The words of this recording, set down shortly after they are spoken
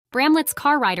Bramlett's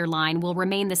car rider line will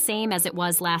remain the same as it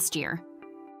was last year.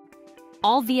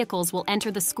 All vehicles will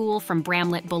enter the school from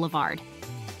Bramlett Boulevard.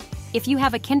 If you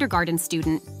have a kindergarten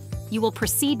student, you will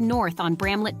proceed north on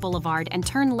Bramlett Boulevard and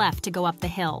turn left to go up the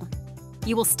hill.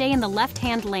 You will stay in the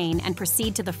left-hand lane and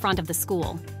proceed to the front of the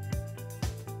school.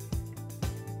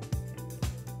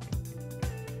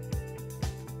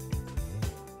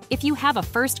 If you have a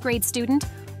first-grade student,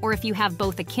 or if you have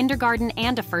both a kindergarten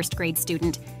and a first-grade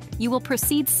student, you will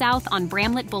proceed south on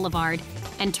Bramlett Boulevard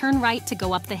and turn right to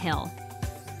go up the hill.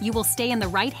 You will stay in the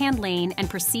right-hand lane and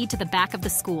proceed to the back of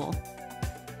the school.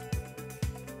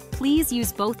 Please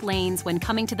use both lanes when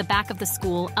coming to the back of the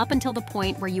school up until the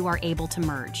point where you are able to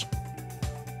merge.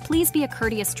 Please be a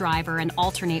courteous driver and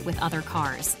alternate with other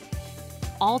cars.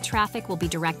 All traffic will be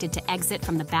directed to exit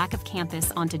from the back of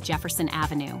campus onto Jefferson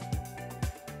Avenue.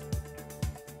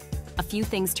 A few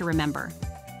things to remember.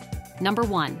 Number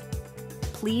 1,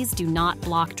 please do not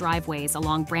block driveways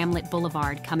along Bramlett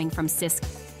Boulevard coming from Sisk.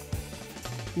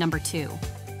 Number 2,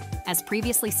 as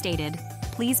previously stated,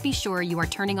 please be sure you are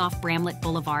turning off Bramlett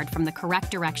Boulevard from the correct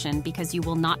direction because you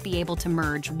will not be able to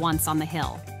merge once on the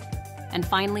hill. And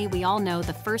finally, we all know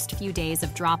the first few days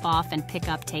of drop-off and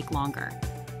pickup take longer.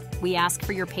 We ask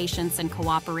for your patience and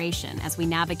cooperation as we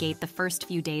navigate the first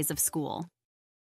few days of school.